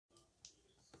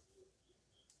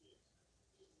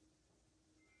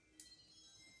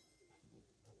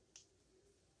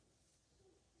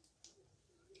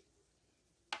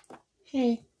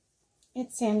Hey,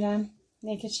 it's Sandra,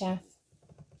 Naked Chef,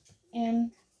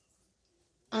 and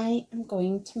I am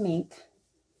going to make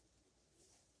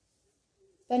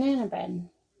banana bread.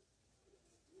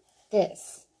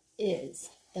 This is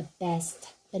the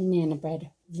best banana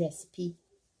bread recipe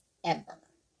ever.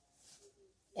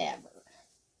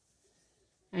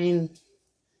 I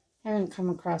haven't come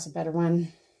across a better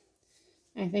one.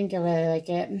 I think I really like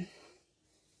it.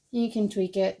 You can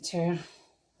tweak it to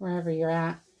wherever you're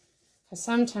at. Because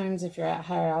sometimes if you're at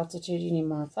higher altitude, you need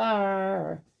more flour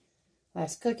or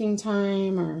less cooking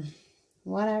time or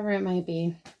whatever it might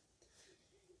be.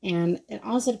 And it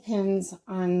also depends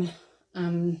on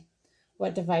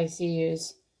what device you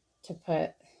use to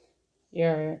put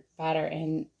your batter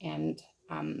in, and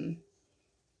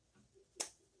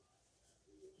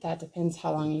that depends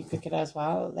how long you cook it as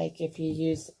well. Like if you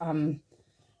use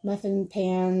muffin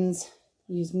pans,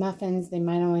 use muffins, they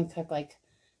might only cook like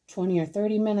 20 or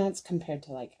 30 minutes compared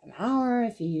to like an hour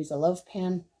if you use a loaf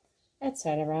pan,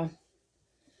 etc.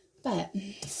 But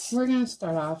we're going to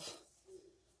start off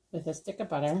with a stick of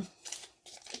butter.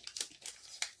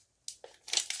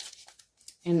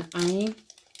 And I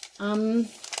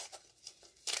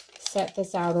set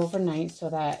this out overnight so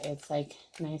that it's like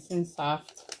nice and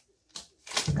soft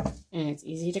and it's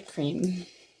easy to cream.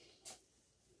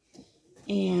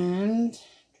 And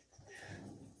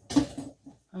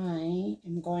I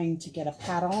am going to get a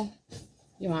paddle.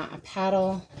 You want a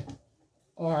paddle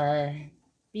or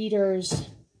beaters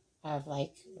of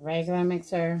like regular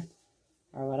mixer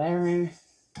or whatever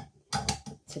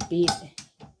to beat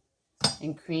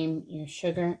and cream your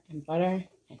sugar and butter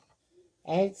and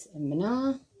eggs and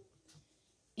vanilla.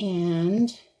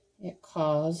 And it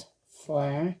calls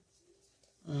for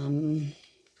 1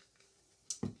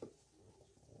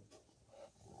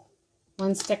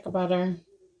 stick of butter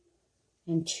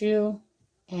and 2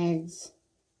 eggs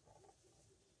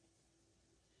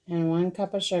and 1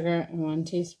 cup of sugar and 1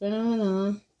 teaspoon of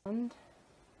vanilla. And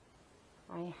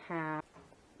I have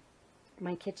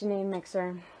my KitchenAid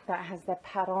mixer that has the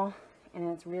paddle,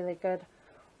 and it's really good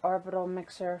orbital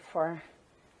mixer for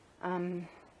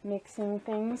mixing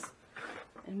things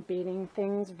and beating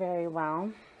things very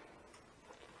well.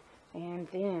 And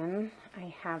then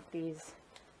I have these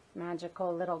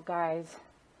magical little guys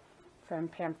from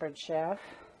Pampered Chef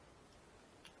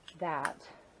that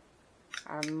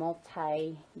are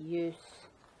multi-use,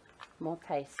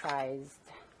 multi-sized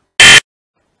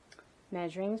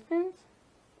measuring spoons.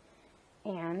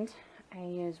 And I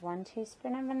use 1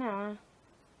 teaspoon of vanilla.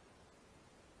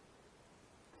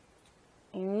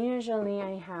 And usually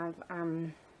I have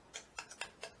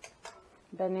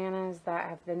bananas that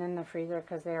have been in the freezer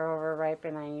because they're overripe,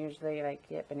 and I usually like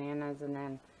get bananas and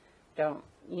then don't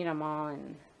eat them all,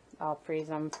 and I'll freeze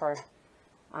them for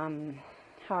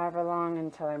however long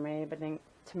until I'm ready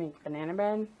to make banana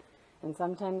bread. And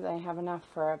sometimes I have enough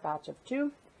for a batch of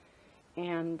 2,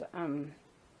 and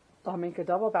I'll make a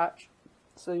double batch.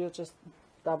 So you'll just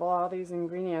double all these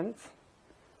ingredients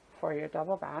for your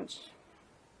double batch.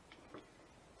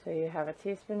 So you have a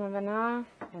teaspoon of vanilla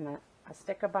and a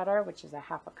stick of butter, which is a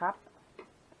 1/2 cup,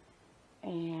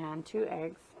 and 2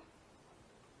 eggs.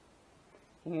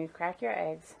 And you crack your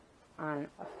eggs on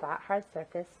a flat, hard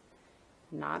surface,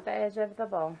 not the edge of the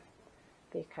bowl,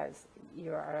 because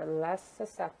you are less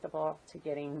susceptible to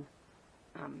getting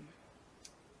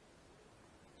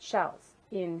shells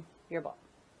in your bowl.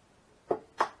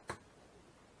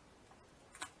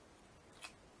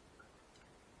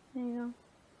 There you go.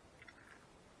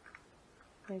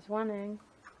 There's 1 egg.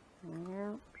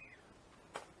 There.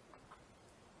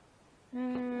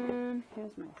 And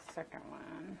here's my second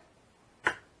one.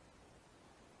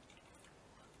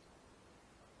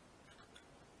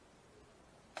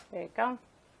 There you go.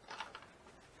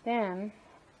 Then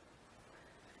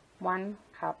 1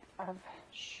 cup of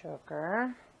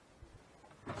sugar,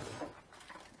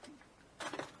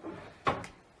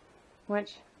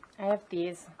 which I have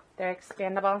these. They're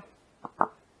expandable.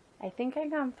 I think I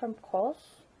got them from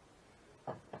Kohl's,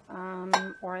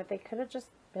 or they could have just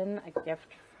been a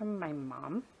gift from my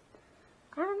mom.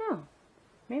 I don't know.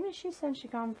 Maybe she said she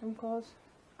got them from Kohl's.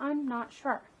 I'm not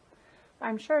sure.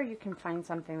 I'm sure you can find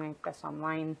something like this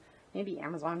online. Maybe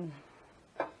Amazon.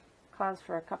 Calls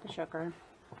for a cup of sugar.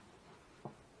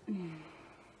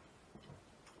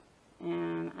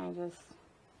 And I just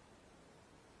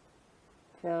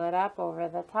fill it up over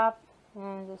the top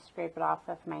and just scrape it off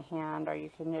with my hand, or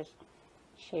you can just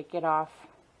shake it off.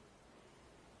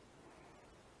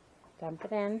 Dump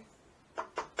it in.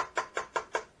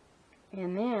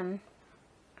 And then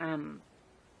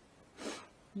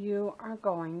you are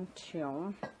going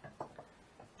to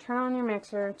turn on your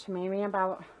mixer to maybe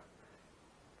about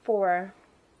 4,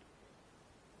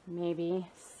 maybe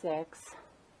 6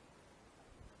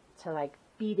 to like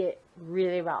beat it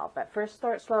really well. But first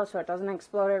start slow so it doesn't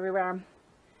explode everywhere.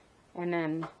 And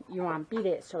then you want to beat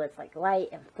it so it's like light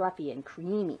and fluffy and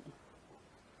creamy.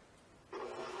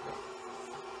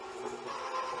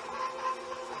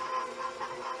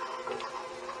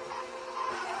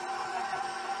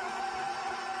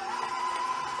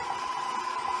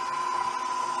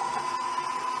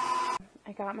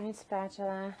 I got my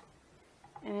spatula,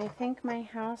 and I think my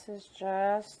house is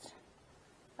just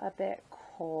a bit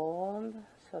cold,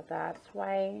 so that's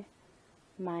why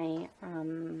my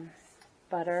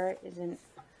butter isn't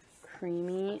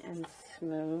creamy and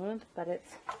smooth, but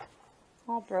it's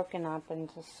all broken up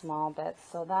into small bits,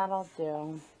 so that'll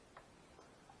do.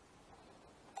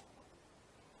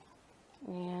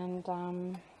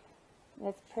 And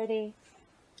it's pretty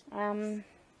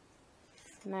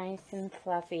nice and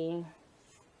fluffy.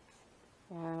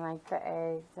 Yeah, I like the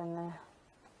eggs and the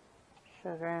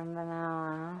sugar and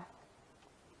vanilla.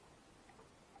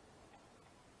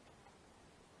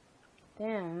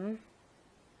 Then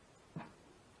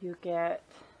you get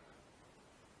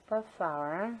the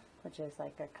flour, which is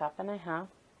like 1.5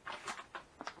 cups.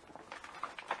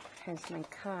 Here's my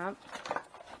cup.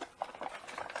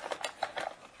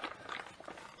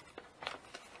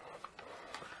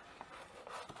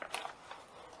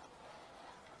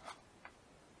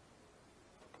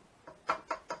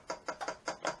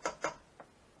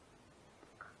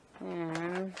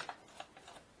 And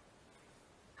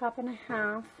 1.5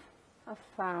 cups of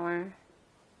flour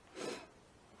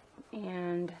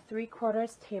and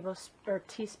 3/4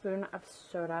 teaspoon of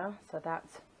soda. So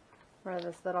that's where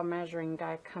this little measuring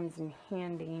guide comes in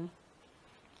handy.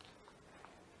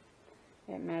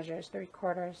 It measures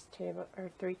 3/4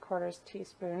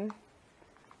 teaspoon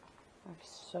of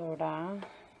soda.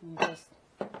 And just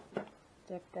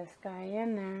dip this guy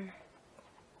in there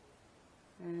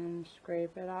and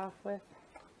scrape it off with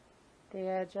the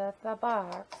edge of the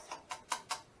box.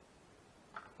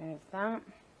 There's that.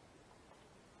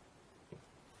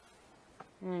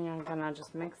 And you're gonna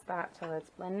just mix that till it's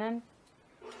blended.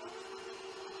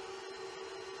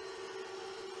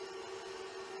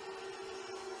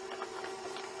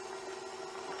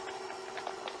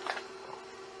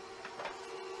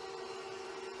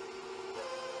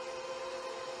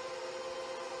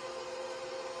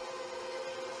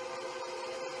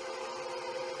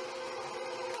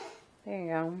 There you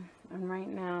go. And right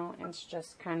now it's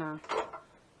just kind of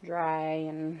dry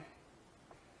and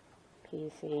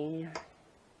piecey.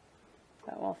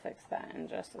 But we'll fix that in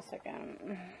just a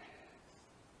second.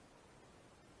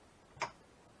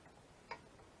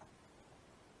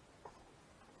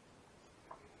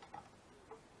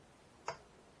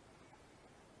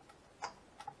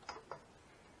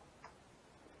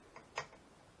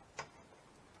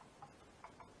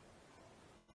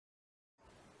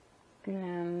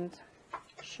 And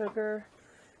sugar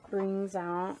brings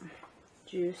out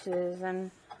juices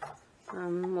and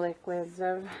liquids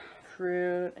of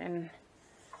fruit, and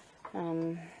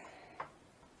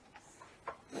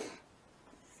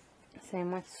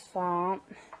same with salt.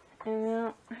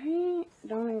 And I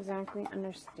don't exactly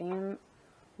understand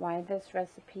why this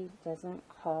recipe doesn't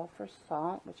call for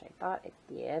salt, which I thought it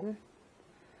did.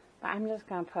 But I'm just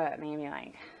going to put maybe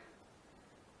like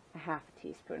 1/2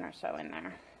 teaspoon or so in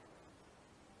there.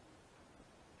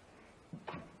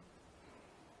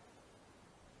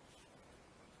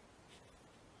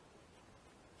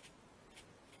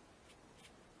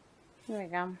 Here we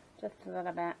go, just a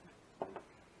little bit.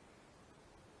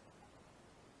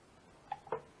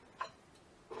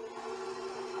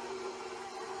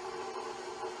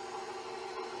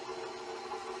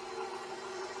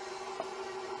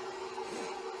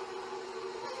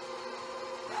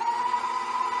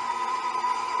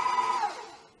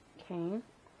 Okay,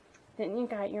 then you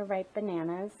got your ripe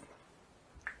bananas,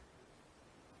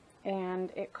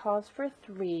 and it calls for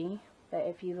 3, but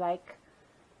if you like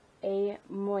a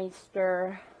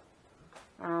moister,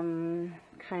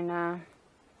 kind of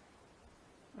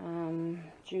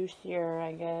juicier,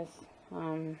 I guess,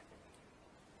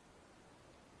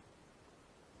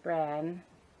 bread,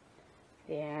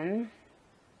 then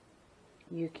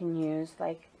you can use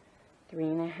like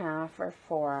 3.5 or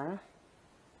 4,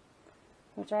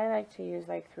 which I like to use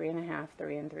like 3.5,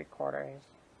 3 3/4.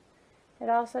 It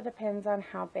also depends on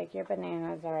how big your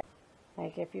bananas are.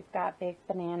 Like if you've got big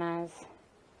bananas,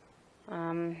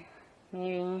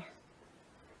 maybe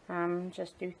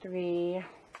just do 3,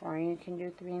 or you can do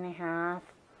 3.5,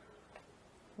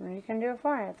 or you can do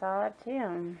 4. It's all up to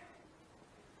you.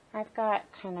 I've got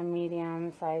kind of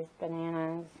medium-sized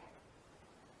bananas,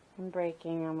 and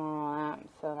breaking them all up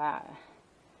so that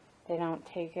they don't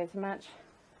take as much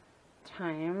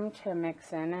time to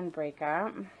mix in and break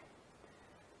up,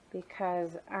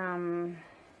 because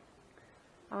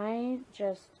I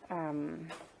just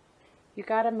you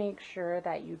got to make sure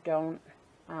that you don't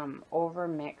over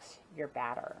mix your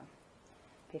batter,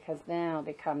 because then it'll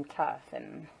become tough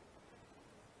and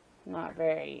not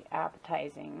very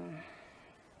appetizing.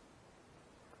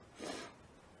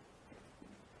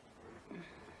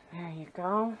 There you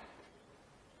go.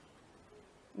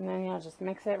 And then you'll just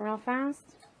mix it real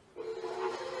fast.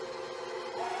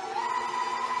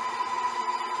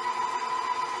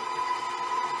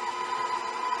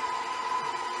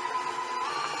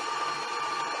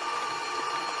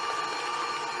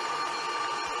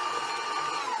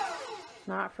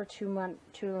 Not for too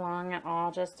long at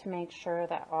all, just to make sure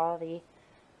that all the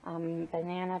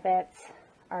banana bits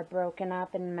are broken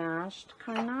up and mashed,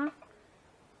 kind of.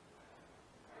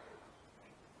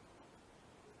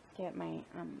 Get my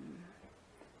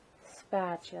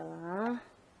spatula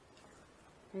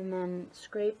and then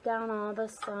scrape down all the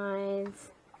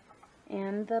sides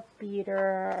and the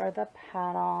beater or the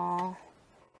paddle.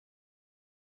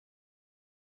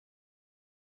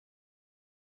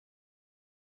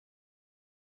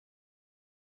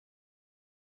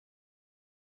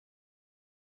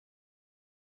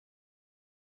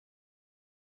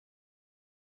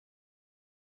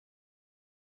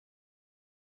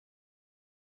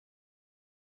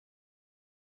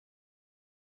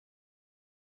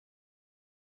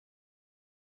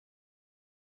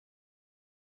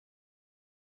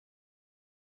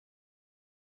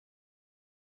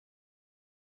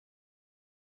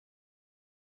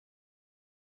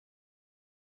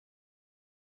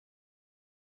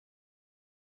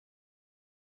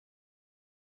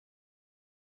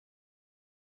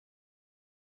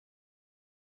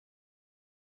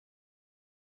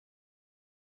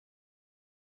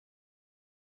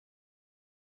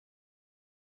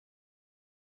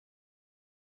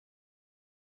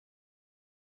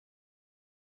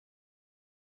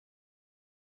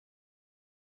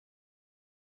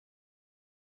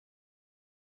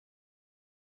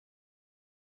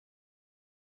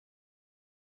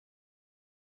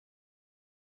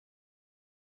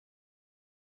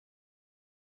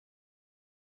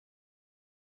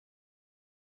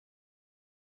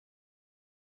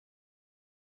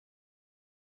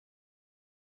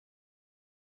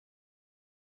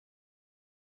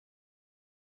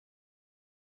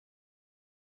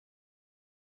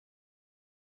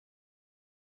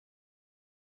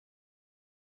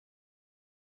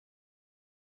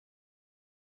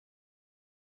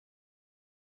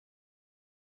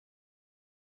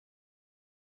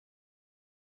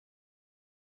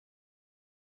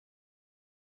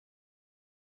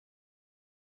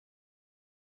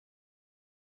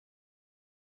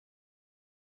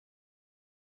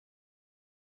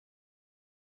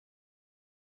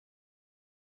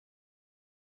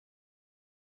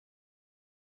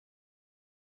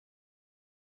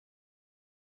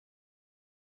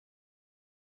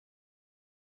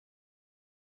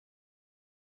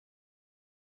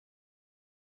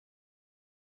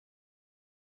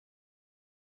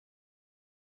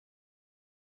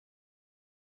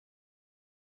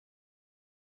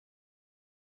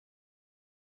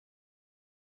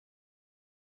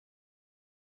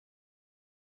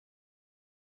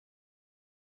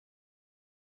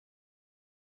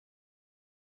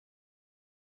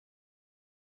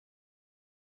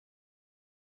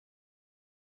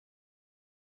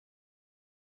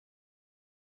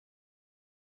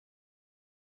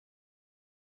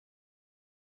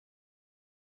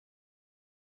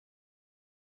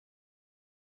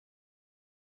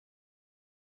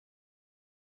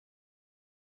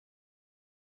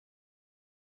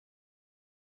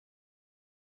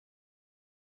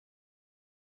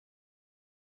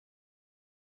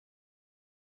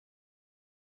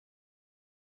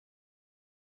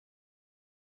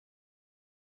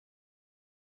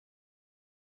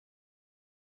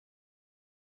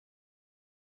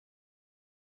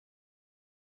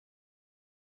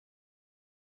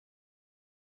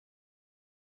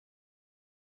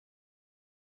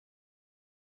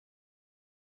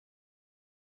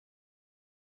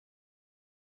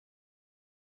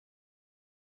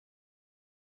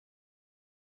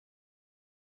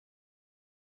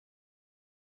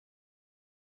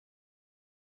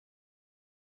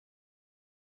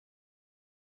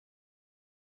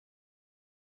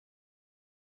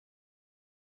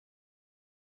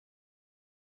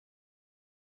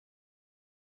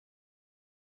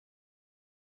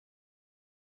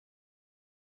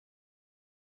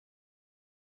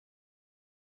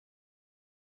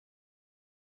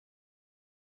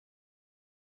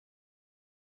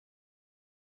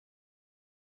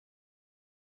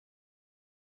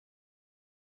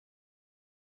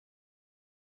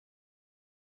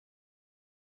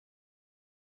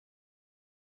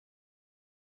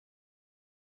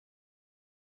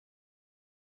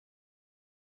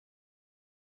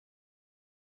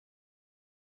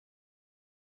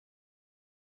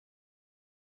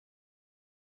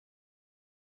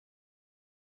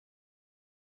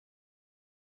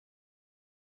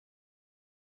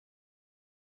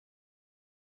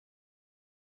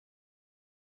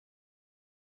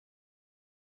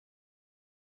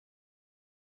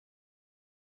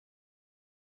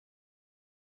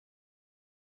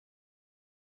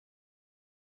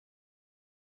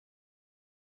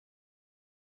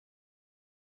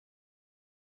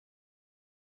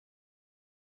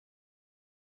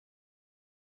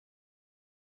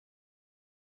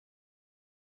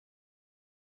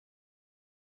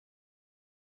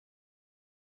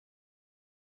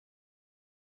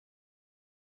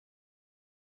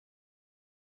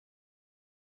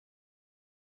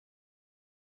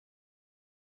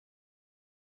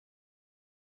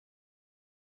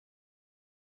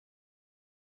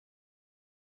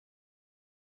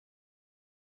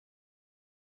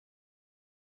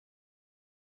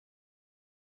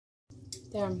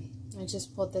 There, I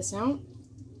just pulled this out.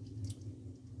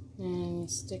 And you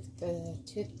stick the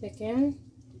toothpick in.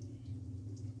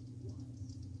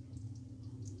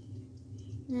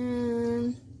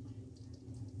 And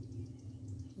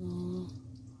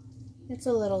it's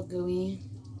a little gooey.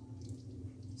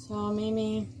 So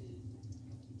maybe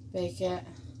bake it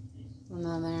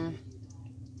another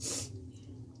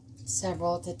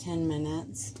several to 10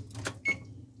 minutes.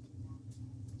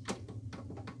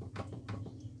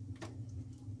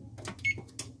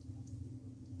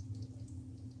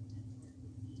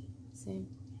 See?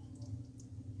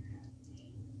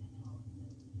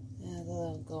 There's a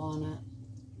little go on it.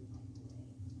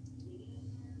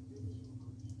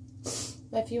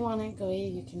 But if you want it gooey,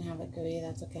 you can have it gooey.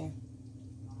 That's okay.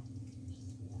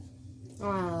 I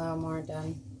want a little more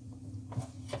done.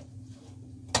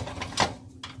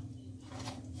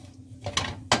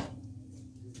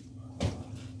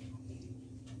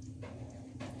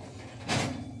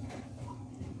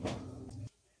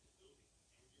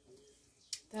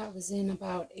 That was in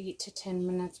about 8 to 10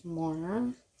 minutes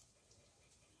more.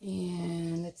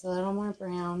 And it's a little more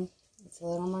brown. It's a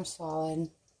little more solid.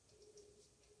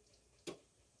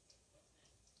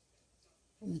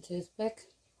 And the toothpick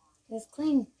is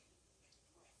clean.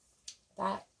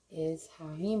 That is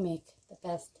how you make the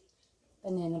best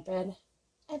banana bread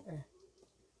ever.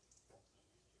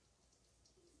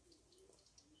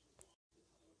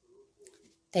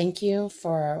 Thank you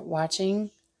for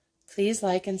watching. Please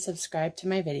like and subscribe to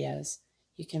my videos.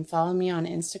 You can follow me on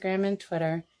Instagram and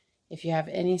Twitter. If you have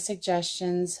any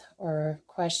suggestions or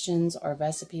questions or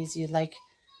recipes you'd like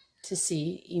to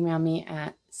see, email me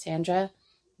at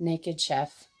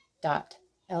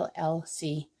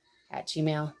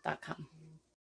sandranakedchef.llc@gmail.com.